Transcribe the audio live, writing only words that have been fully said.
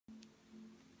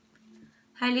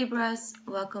Hi Libras,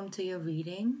 welcome to your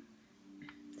reading.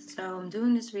 So I'm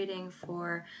doing this reading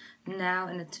for now,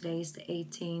 and today's the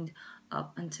 18th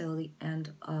up until the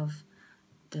end of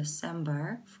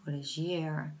December for this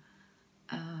year.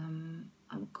 I'm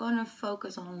gonna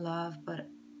focus on love, but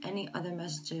any other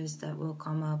messages that will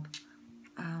come up,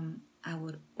 I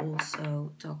would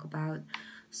also talk about.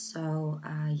 So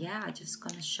yeah, I'm just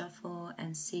gonna shuffle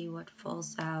and see what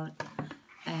falls out.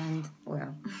 And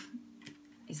well,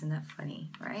 isn't that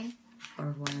funny, right?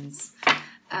 For once.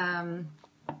 Yeah,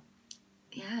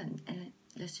 and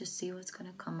let's just see what's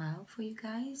gonna come out for you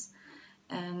guys.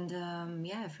 And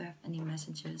yeah, if you have any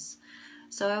messages.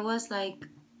 So I was like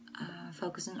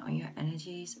focusing on your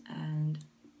energies, and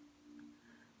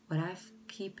what I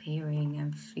keep hearing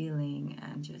and feeling,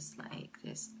 and just like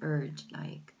this urge,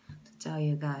 like to tell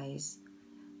you guys,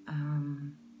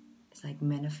 it's like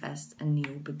manifest a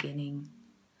new beginning.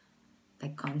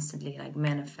 Like constantly, like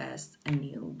manifest a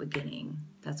new beginning.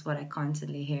 That's what I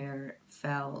constantly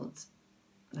felt.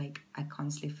 Like I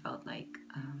constantly felt like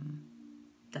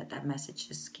that message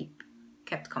just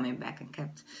kept coming back and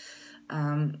kept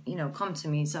come to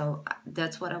me. So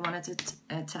that's what I wanted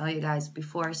to tell you guys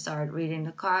before I start reading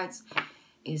the cards,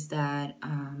 is that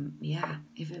yeah,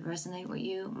 if it resonates with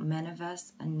you,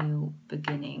 manifest a new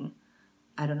beginning.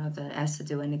 I don't know if that has to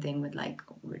do anything with like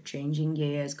we're changing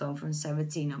years, going from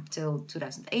 17 up till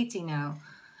 2018 now,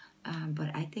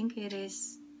 but I think it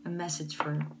is a message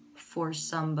for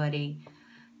somebody,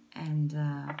 and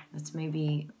that's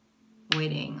maybe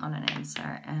waiting on an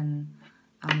answer. And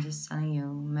I'm just telling you,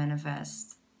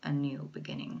 manifest a new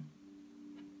beginning.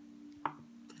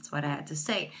 That's what I had to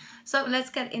say. So let's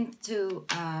get into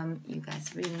you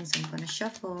guys' readings. I'm gonna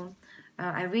shuffle.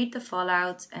 I read the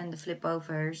fallouts and the flip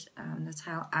overs. That's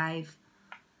how I've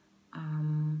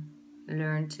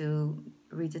learned to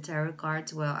read the tarot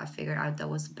cards. Well, I figured out that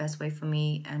was the best way for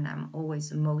me, and I'm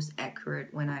always the most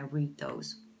accurate when I read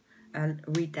those.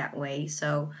 Read that way.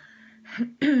 So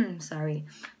sorry,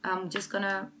 I'm just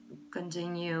gonna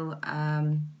continue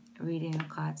reading the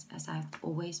cards as I've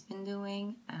always been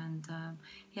doing, and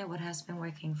yeah, what has been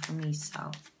working for me. So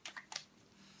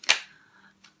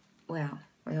well,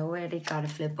 we already got a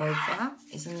flip over.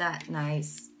 Isn't that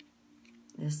nice?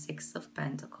 The Six of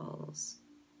Pentacles,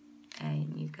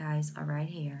 and you guys are right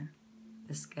here,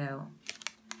 the scale,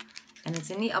 and it's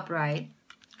in the upright.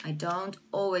 I don't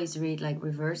always read like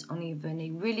reverse, only when they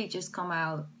really just come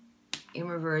out in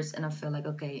reverse and I feel like,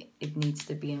 okay, it needs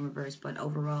to be in reverse. But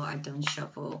overall, I don't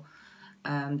shuffle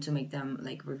to make them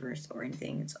like reverse or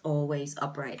anything. It's always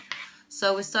upright.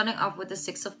 So we're starting off with the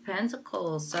Six of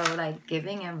Pentacles. So like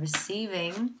giving and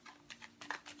receiving,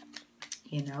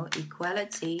 you know,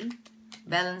 equality,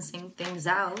 balancing things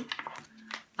out.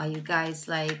 Are you guys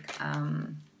like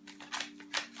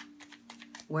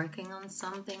working on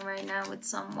something right now with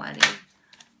somebody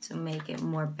to make it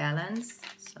more balanced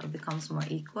so it becomes more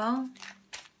equal?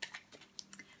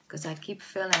 Because I keep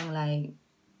feeling like,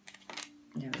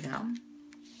 there we go.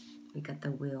 We got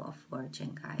the Wheel of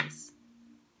Fortune, guys.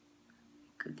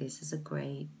 This is a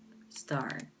great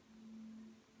start,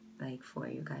 like for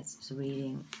you guys just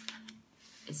reading.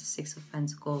 It's the Six of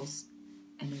Pentacles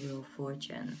and the Wheel of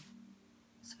Fortune.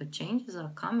 So changes are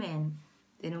coming.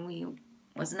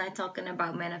 Wasn't I talking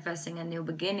about manifesting a new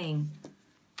beginning?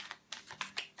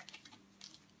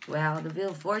 Well, the Wheel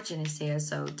of Fortune is here,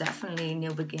 so definitely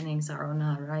new beginnings are on the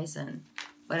horizon.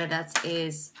 Whether that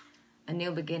is a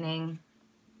new beginning.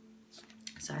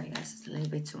 Sorry guys, it's a little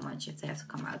bit too much. If they have to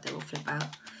come out, they will flip out.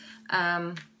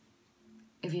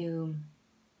 If you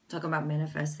talk about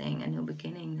manifesting a new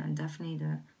beginning, then definitely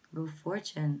the Wheel of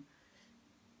Fortune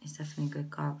is definitely a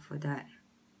good card for that.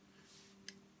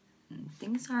 And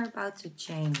things are about to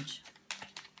change.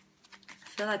 I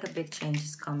feel like a big change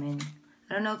is coming.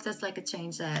 I don't know if that's like a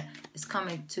change that is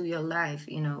coming to your life,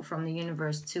 you know, from the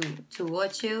universe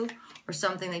towards you, or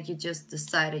something that you just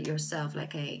decided yourself,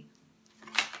 like, hey,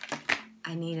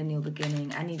 I need a new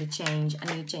beginning. I need a change.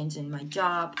 I need a change in my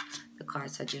job. The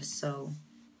cards are just so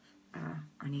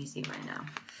uneasy right now.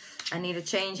 I need a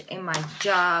change in my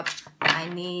job. I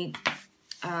need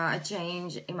a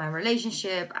change in my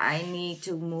relationship. I need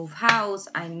to move house.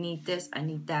 I need this. I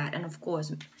need that. And of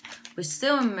course, we're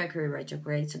still in Mercury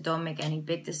retrograde, so don't make any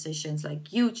big decisions, like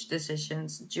huge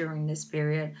decisions during this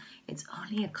period. It's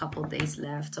only a couple days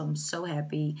left, so I'm so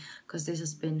happy because this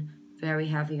has been very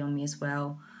heavy on me as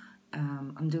well.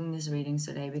 I'm doing this reading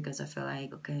today because I feel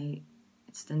like, okay,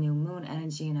 it's the new moon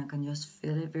energy and I can just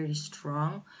feel it very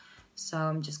strong. So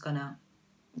I'm just gonna,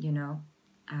 you know,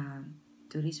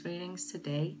 do these readings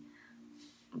today.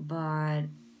 But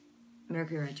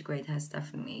Mercury retrograde has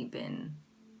definitely been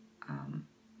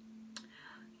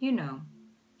you know,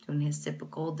 doing his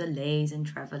typical delays in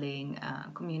traveling,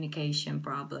 communication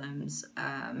problems,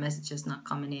 messages not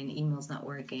coming in, emails not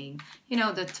working, you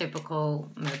know, the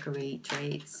typical Mercury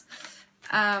traits.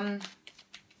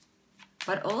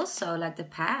 But also like the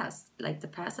past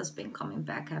has been coming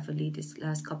back heavily this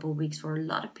last couple of weeks for a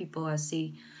lot of people. I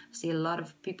see a lot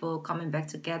of people coming back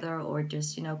together, or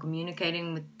just, you know,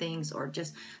 communicating with things, or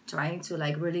just trying to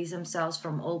like release themselves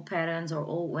from old patterns or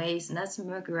old ways. And that's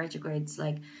Mercury retrograde. It's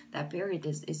like that period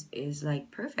is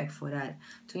like perfect for that,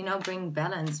 to, you know, bring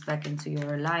balance back into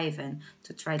your life, and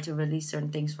to try to release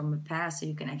certain things from the past, so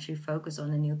you can actually focus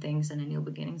on the new things and the new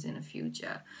beginnings in the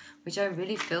future, which I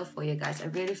really feel for you guys. I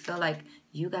really feel like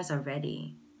you guys are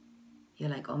ready. You're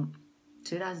like,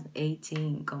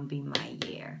 2018 gonna be my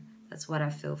year. That's what I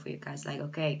feel for you guys. Like,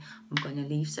 okay, I'm gonna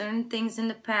leave certain things in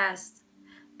the past,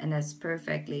 and that's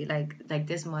perfectly like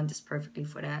this month is perfectly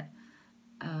for that.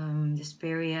 This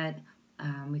period,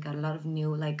 we got a lot of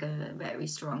new, like a very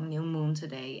strong new moon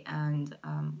today, and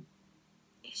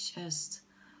it's just,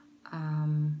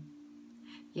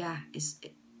 yeah, it's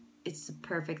the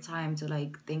perfect time to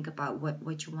like think about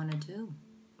what you want to do,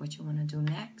 what you want to do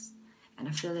next. And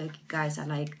I feel like you guys are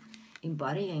like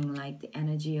embodying like the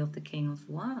energy of the King of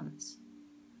Wands,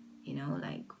 you know,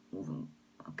 like moving.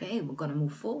 Okay, we're gonna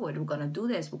move forward, we're gonna do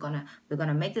this, we're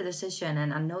gonna make the decision.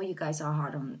 And I know you guys are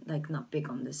hard on, like, not big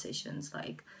on decisions,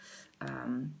 like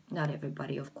not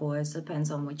everybody, of course,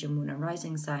 depends on what your moon and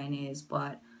rising sign is,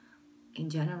 but in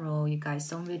general, you guys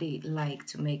don't really like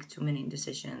to make too many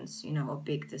decisions, you know, or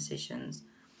big decisions.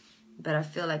 But I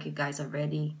feel like you guys are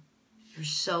ready. You're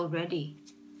so ready.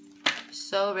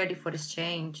 So ready for this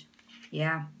change.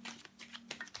 Yeah.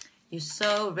 You're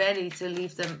so ready to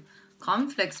leave the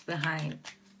conflicts behind.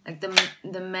 Like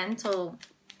the mental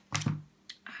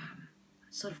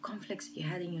sort of conflicts you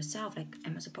had in yourself. Like,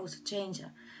 am I supposed to change?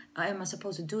 Am I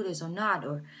supposed to do this or not?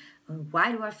 Or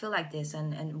why do I feel like this?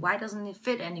 And why doesn't it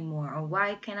fit anymore? Or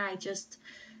why can't I just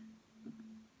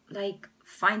like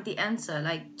find the answer?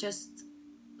 Like, just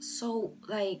so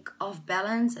like off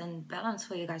balance. And balance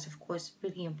for you guys, of course,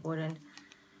 really important.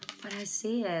 But I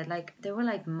see it like there were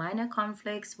like minor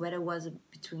conflicts, whether it was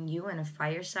between you and a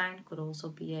fire sign, could also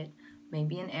be it,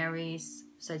 maybe an Aries,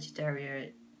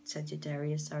 Sagittarius,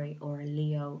 sorry, or a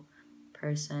Leo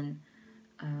person.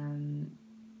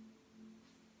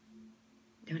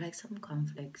 There were like some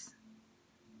conflicts,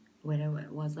 whether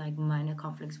it was like minor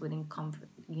conflicts within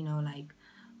you know, like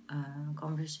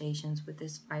conversations with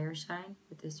this fire sign,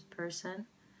 with this person,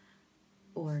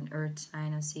 or an earth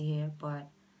sign I see here. But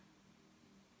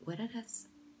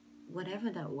whatever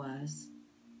that was,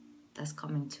 that's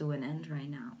coming to an end right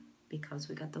now, because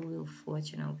we got the Wheel of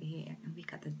Fortune over here, and we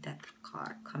got the Death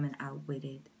card coming out with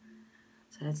it.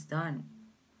 So that's done.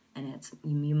 And it's,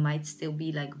 you might still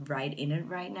be like right in it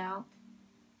right now,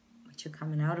 but you're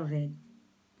coming out of it,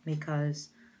 because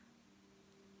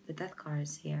the Death card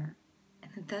is here.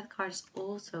 And the Death card is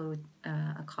also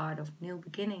a card of new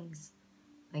beginnings,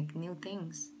 like new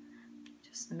things.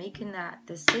 Just making that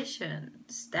decision,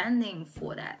 standing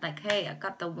for that. Like, hey, I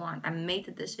got the one, I made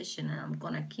the decision, and I'm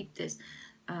gonna keep this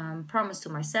promise to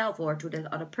myself or to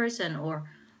the other person, or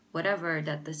whatever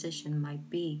that decision might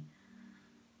be.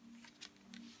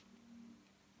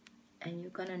 And you're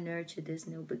gonna nurture this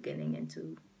new beginning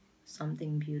into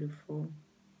something beautiful.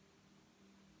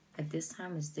 Like, this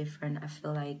time is different. I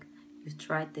feel like you've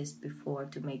tried this before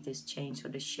to make this change or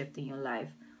this shift in your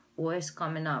life, or it's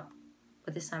coming up.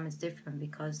 But this time it's different,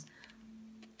 because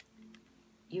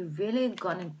you're really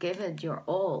gonna give it your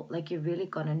all. Like, you're really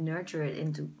gonna nurture it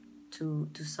into to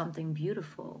something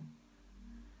beautiful.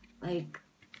 Like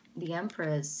the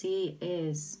Empress, she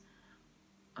is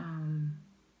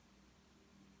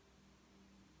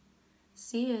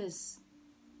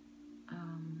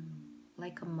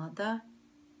like a mother,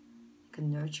 like a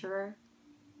nurturer,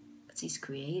 but she's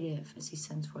creative, and she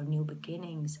sends for new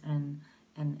beginnings, and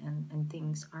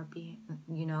things are being,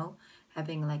 you know,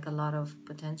 having like a lot of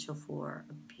potential for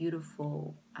a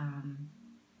beautiful,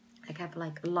 like have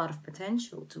like a lot of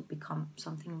potential to become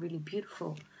something really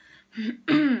beautiful.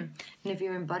 And if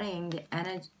you're embodying the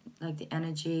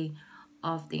energy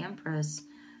of the Empress,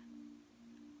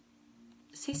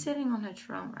 she's sitting on her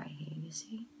throne right here, you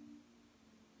see?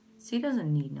 She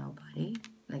doesn't need nobody.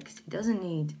 Like, she doesn't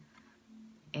need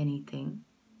anything.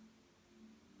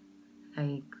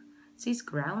 Like, she's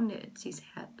grounded. She's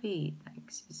happy.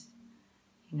 Like, she's,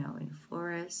 you know, in the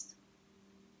forest.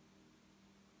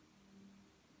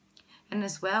 And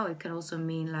as well, it can also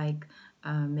mean like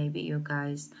maybe you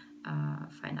guys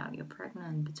find out you're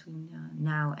pregnant between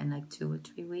now and like 2 or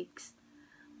 3 weeks.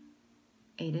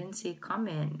 You didn't see it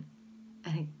coming.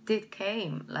 And it did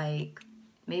came. Like,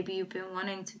 maybe you've been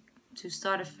wanting to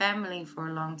start a family for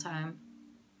a long time.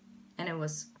 And it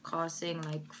was causing,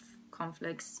 like,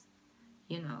 conflicts,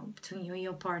 you know, between you and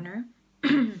your partner.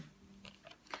 And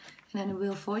then the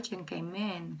Wheel of Fortune came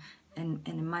in. And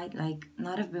it might, like,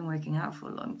 not have been working out for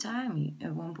a long time.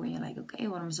 At one point, you're like, okay,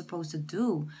 what am I supposed to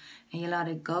do? And you let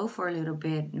it go for a little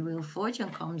bit. The Wheel of Fortune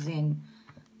comes in.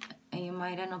 And you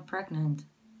might end up pregnant.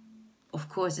 Of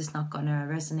course, it's not going to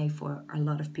resonate for a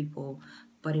lot of people,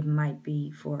 but it might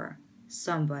be for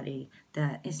somebody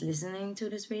that is listening to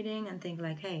this reading and think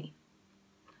like, hey,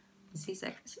 she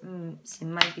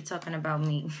might be talking about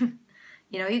me.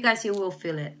 You know, you guys, you will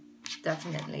feel it.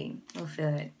 Definitely. You'll feel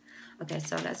it. Okay,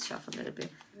 so let's shuffle a little bit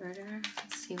further.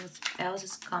 Let's see what else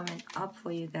is coming up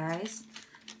for you guys.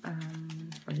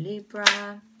 For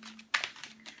Libra.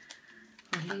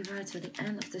 For Libra to the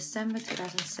end of December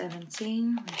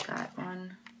 2017. We got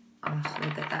one. Oh,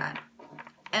 look at that.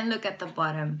 And look at the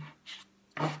bottom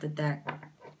of the deck.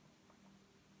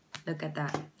 Look at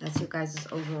that. That's your guys'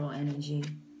 overall energy.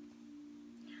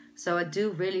 So I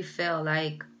do really feel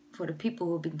like for the people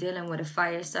who've been dealing with a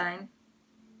fire sign,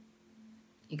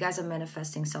 you guys are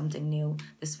manifesting something new.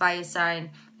 This fire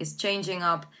sign is changing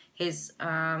up his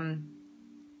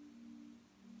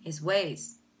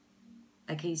ways.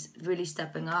 Like, he's really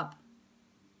stepping up.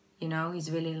 You know, he's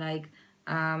really like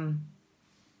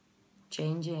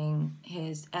changing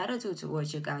his attitude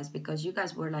towards you guys, because you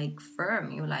guys were like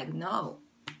firm. You're like, no,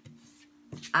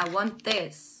 I want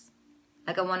this.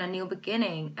 Like, I want a new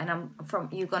beginning. And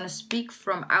you're gonna speak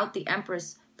from out the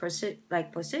Empress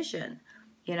position,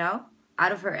 you know,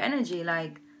 out of her energy.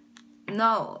 Like,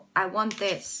 no, I want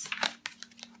this.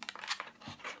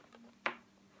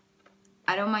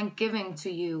 I don't mind giving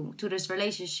to you, to this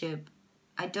relationship.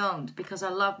 I don't, because I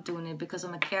love doing it, because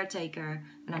I'm a caretaker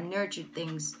and I nurture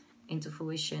things into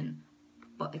fruition.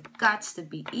 But it got to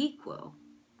be equal.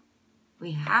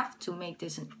 We have to make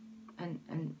this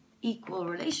an equal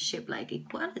relationship, like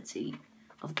equality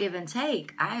of give and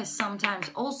take. I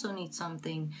sometimes also need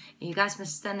something. And you guys been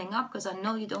standing up, because I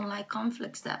know you don't like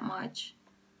conflicts that much.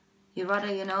 You'd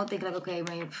rather, you know, think like, okay,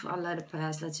 maybe I'll let it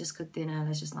pass. Let's just cook dinner.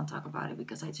 Let's just not talk about it,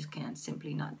 because I just can't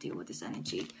simply not deal with this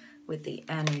energy, with the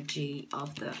energy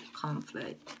of the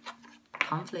conflicts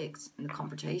and the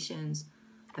confrontations.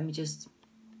 Let me just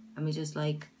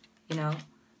like, you know,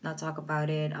 not talk about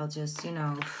it. I'll just, you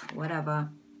know, whatever.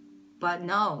 But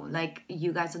no, like,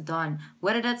 you guys are done.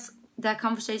 Whether that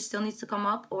conversation still needs to come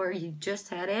up or you just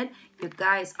had it, you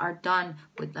guys are done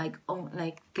with like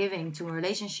giving to a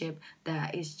relationship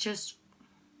that is just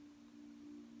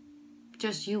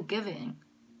you giving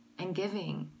and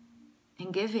giving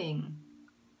and giving.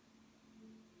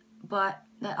 But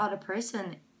that other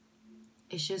person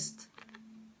is just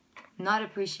not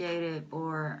appreciative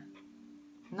or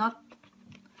not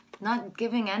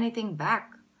giving anything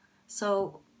back.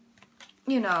 So,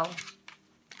 you know,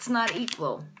 it's not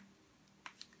equal.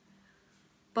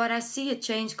 But I see a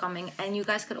change coming, and you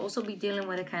guys could also be dealing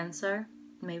with a Cancer.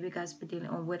 Maybe you guys be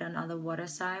dealing with another water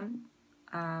sign.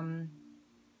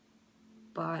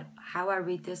 But how I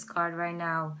read this card right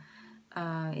now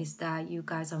is that you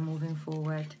guys are moving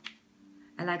forward.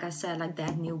 And like I said, like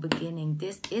that new beginning.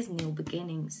 This is new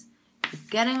beginnings. You're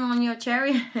getting on your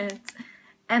chariot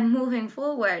and moving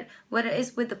forward. Whether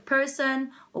it's with a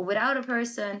person or without a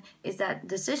person, is that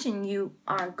decision you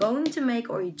are going to make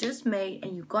or you just made,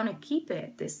 and you're gonna keep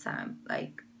it this time.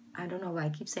 Like, I don't know why I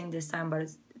keep saying this time, but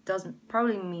it doesn't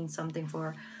probably mean something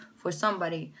for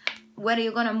somebody. Whether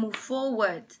you're gonna move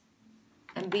forward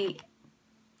and be,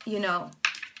 you know,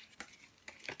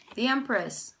 the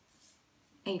Empress,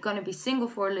 and you're gonna be single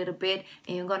for a little bit,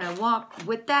 and you're gonna walk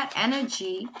with that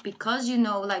energy, because you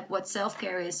know, like, what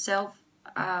self-care is,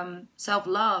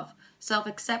 self-love,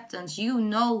 self-acceptance. You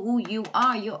know who you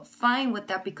are. You're fine with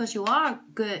that, because you are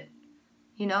good.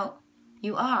 You know,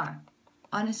 you are.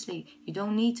 Honestly, you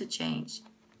don't need to change.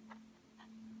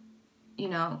 You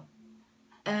know,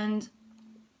 and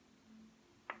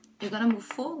you're gonna move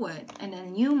forward, and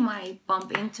then you might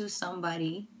bump into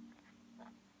somebody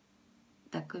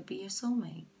that could be your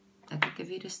soulmate, that could give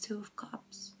you this Two of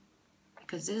Cups,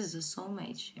 because this is a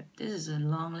soulmate ship. This is a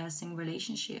long-lasting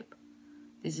relationship.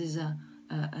 This is a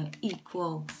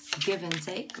equal give and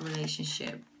take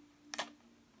relationship.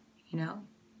 You know,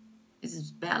 this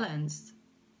is balanced.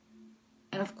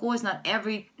 And of course, not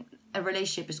every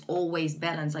relationship is always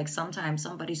balanced. Like, sometimes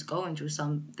somebody's going through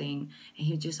something, and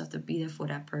you just have to be there for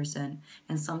that person.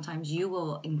 And sometimes you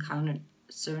will encounter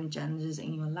certain challenges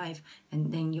in your life,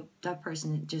 and then that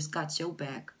person just got your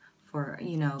back for,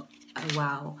 you know, a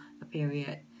while, a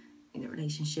period. in a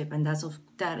relationship, and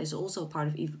that is also part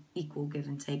of equal give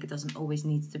and take. It doesn't always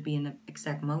need to be in the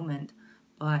exact moment,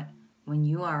 but when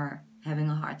you are having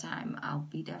a hard time, I'll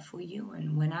be there for you,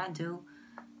 and when I do,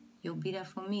 you'll be there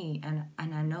for me, and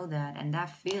I know that, and that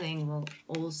feeling will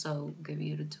also give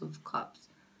you the Two of Cups.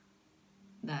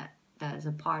 That is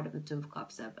a part of the Two of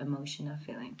Cups, that emotion, that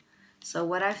feeling. So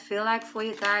what I feel like for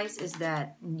you guys is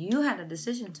that you had a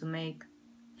decision to make,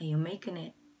 and you're making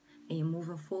it, and you're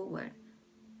moving forward.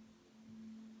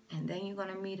 And then you're going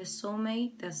to meet a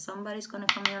soulmate, that somebody's going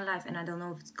to come in your life. And I don't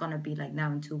know if it's going to be like now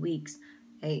in 2 weeks.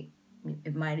 Hey,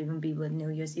 it might even be with New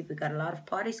Year's Eve. We got a lot of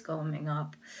parties coming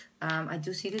up. I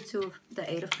do see the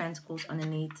Eight of Pentacles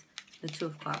underneath the Two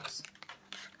of Cups.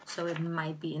 So it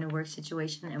might be in a work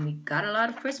situation. And we got a lot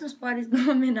of Christmas parties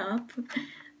coming up.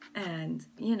 And,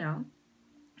 you know,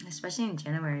 especially in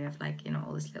January, I have like, you know,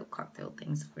 all these little cocktail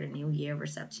things for the New Year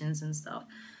receptions and stuff.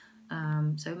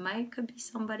 So it could be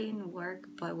somebody in work,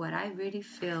 but what I really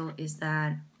feel is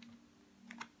that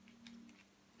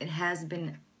it has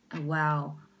been a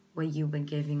while where you've been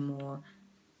giving more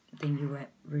than you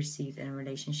received in a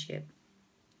relationship.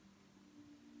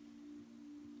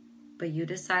 But you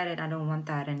decided, I don't want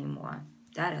that anymore.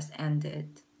 That has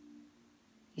ended.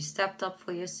 You stepped up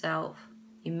for yourself.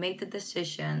 You made the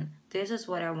decision. This is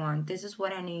what I want. This is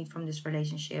what I need from this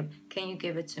relationship. Can you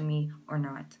give it to me or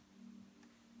not?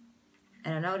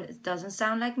 And I know it doesn't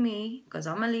sound like me, because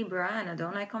I'm a Libra and I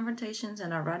don't like confrontations,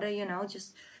 and I'd rather, you know,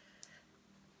 just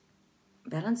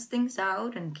balance things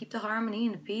out and keep the harmony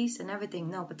and the peace and everything.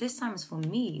 No, but this time is for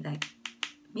me, like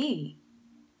me,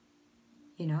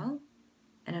 you know?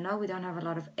 And I know we don't have a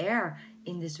lot of air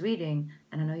in this reading,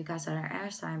 and I know you guys are an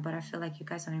air sign, but I feel like you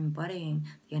guys are embodying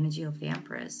the energy of the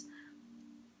Empress.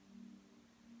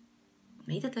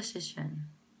 Made a decision.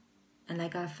 And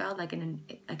like I felt like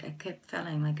I kept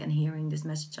feeling like and hearing this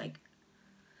message, like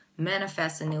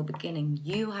manifest a new beginning.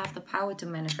 You have the power to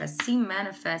manifest. See,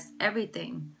 manifest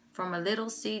everything from a little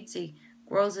seed. See,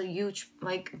 grows a huge,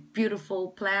 like, beautiful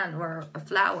plant or a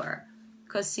flower,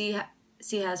 because she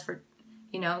has, for,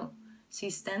 you know,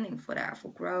 she's standing for that, for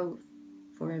growth,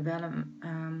 for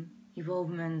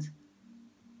evolvement.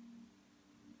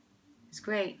 It's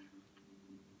great.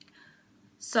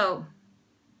 So,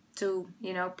 to,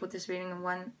 you know, put this reading in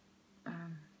one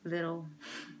little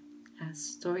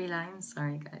storyline.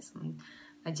 Sorry, guys.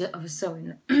 I was so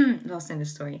lost in the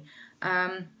story.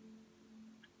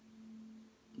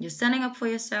 You're standing up for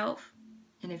yourself.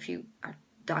 And if you are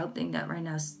doubting that right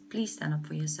now, please stand up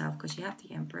for yourself, because you have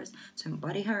the Empress. So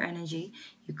embody her energy.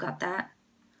 You got that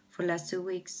for the last 2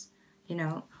 weeks, you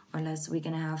know, or last week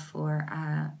and a half for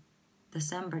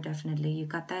December, definitely. You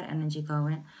got that energy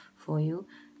going for you.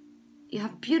 You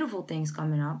have beautiful things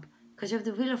coming up, because you have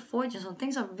the Wheel of Fortune, so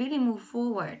things are really moved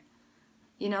forward.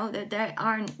 You know,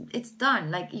 it's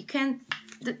done. Like, you can't,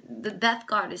 the Death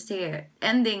card is here,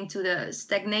 ending to the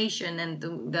stagnation and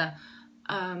the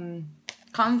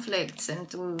conflicts, and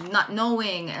to not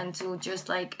knowing, and to just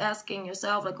like asking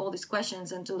yourself like all these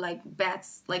questions, and to like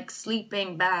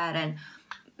sleeping bad, and,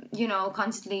 you know,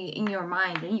 constantly in your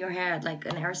mind, in your head, like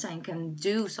an air sign can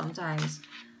do sometimes.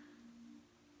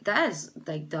 That is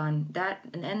like done. That,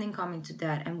 an ending coming to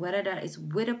that. And whether that is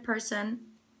with a person,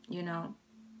 you know,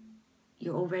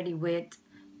 you're already with,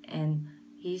 and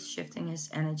he's shifting his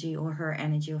energy, or her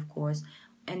energy, of course,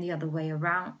 and the other way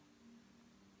around.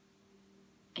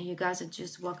 And you guys are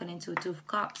just walking into a Two of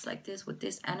Cups like this, with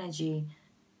this energy,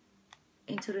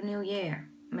 into the new year.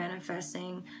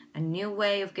 Manifesting a new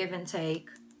way of give and take.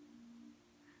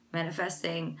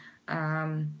 Manifesting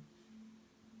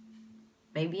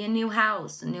maybe a new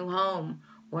house, a new home,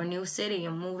 or a new city,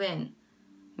 and move in.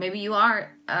 Maybe you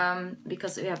are,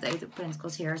 because we have the Eight of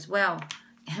Pentacles here as well.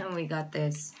 And we got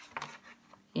this,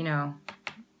 you know,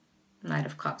 Knight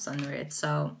of Cups under it.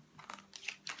 So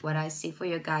what I see for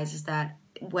you guys is that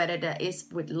whether that is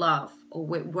with love or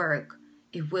with work,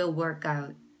 it will work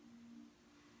out.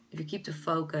 If you keep the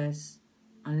focus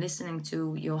on listening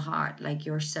to your heart, like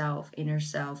yourself, inner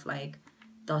self, like,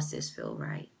 does this feel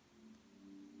right?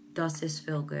 Does this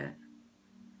feel good?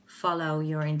 Follow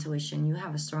your intuition. You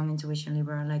have a strong intuition,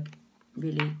 Libra, like,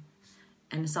 really.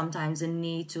 And sometimes the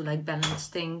need to like balance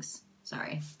things,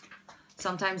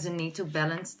 sometimes the need to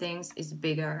balance things is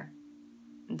bigger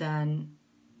than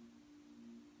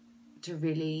to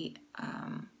really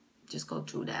just go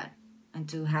through that, and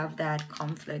to have that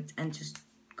conflict, and just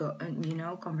go, you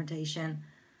know, confrontation.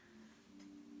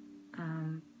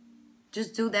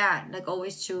 Just do that. Like,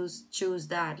 always choose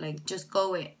that. Like, just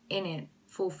go in it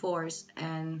full force.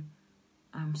 And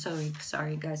I'm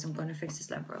sorry guys, I'm gonna fix this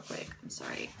lamp real quick. I'm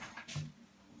sorry.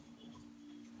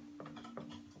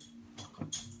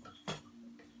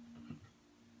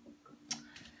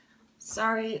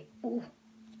 Sorry. Ooh,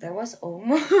 that was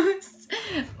almost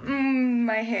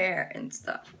my hair and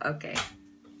stuff. Okay.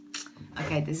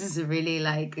 Okay, this is really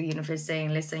like the universe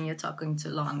saying, listen, you're talking too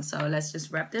long, so let's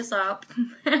just wrap this up.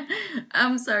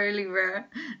 I'm sorry, Libra.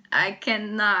 I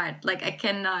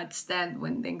cannot stand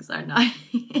when things are not.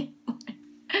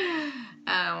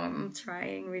 I'm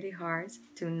trying really hard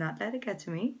to not let it get to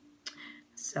me.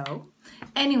 So,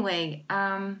 anyway,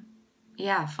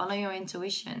 yeah, follow your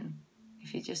intuition.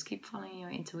 If you just keep following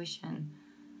your intuition,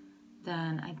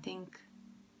 then I think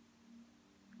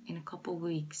in a couple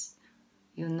weeks,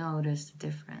 you'll notice the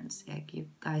difference. Like, you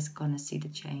guys are gonna see the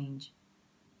change.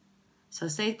 So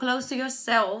stay close to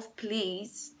yourself,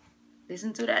 please.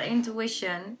 Listen to that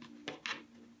intuition.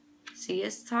 She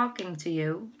is talking to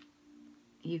you.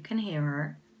 You can hear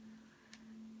her.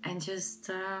 And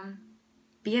just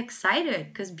be excited,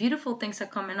 because beautiful things are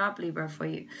coming up, Libra,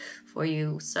 for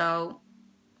you. So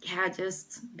yeah,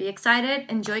 just be excited,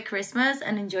 enjoy Christmas,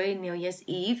 and enjoy New Year's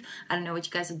Eve. I don't know what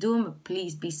you guys are doing, but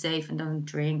please be safe and don't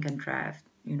drink and drive,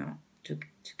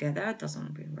 together. It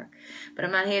doesn't really work. But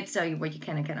I'm not here to tell you what you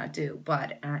can and cannot do.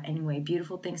 But anyway,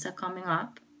 beautiful things are coming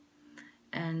up.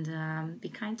 And be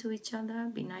kind to each other,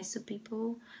 be nice to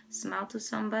people, smile to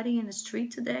somebody in the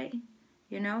street today,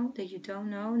 that you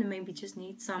don't know, and maybe just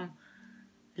need some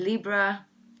Libra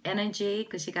energy,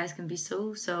 because you guys can be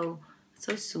so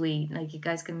sweet. Like, you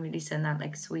guys can really send out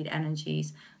like sweet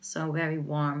energies. So very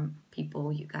warm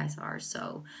people you guys are.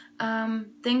 So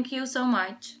thank you so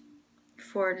much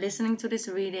for listening to this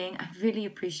reading. I really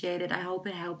appreciate it. I hope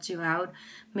it helped you out.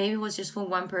 Maybe it was just for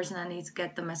one person. I need to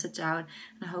get the message out,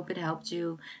 and I hope it helped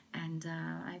you. And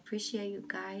I appreciate you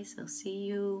guys. I'll see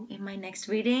you in my next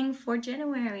reading for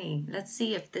January. Let's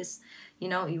see if this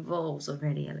evolves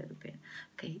already a little bit.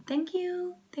 Okay, thank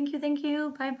you.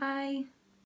 Bye bye.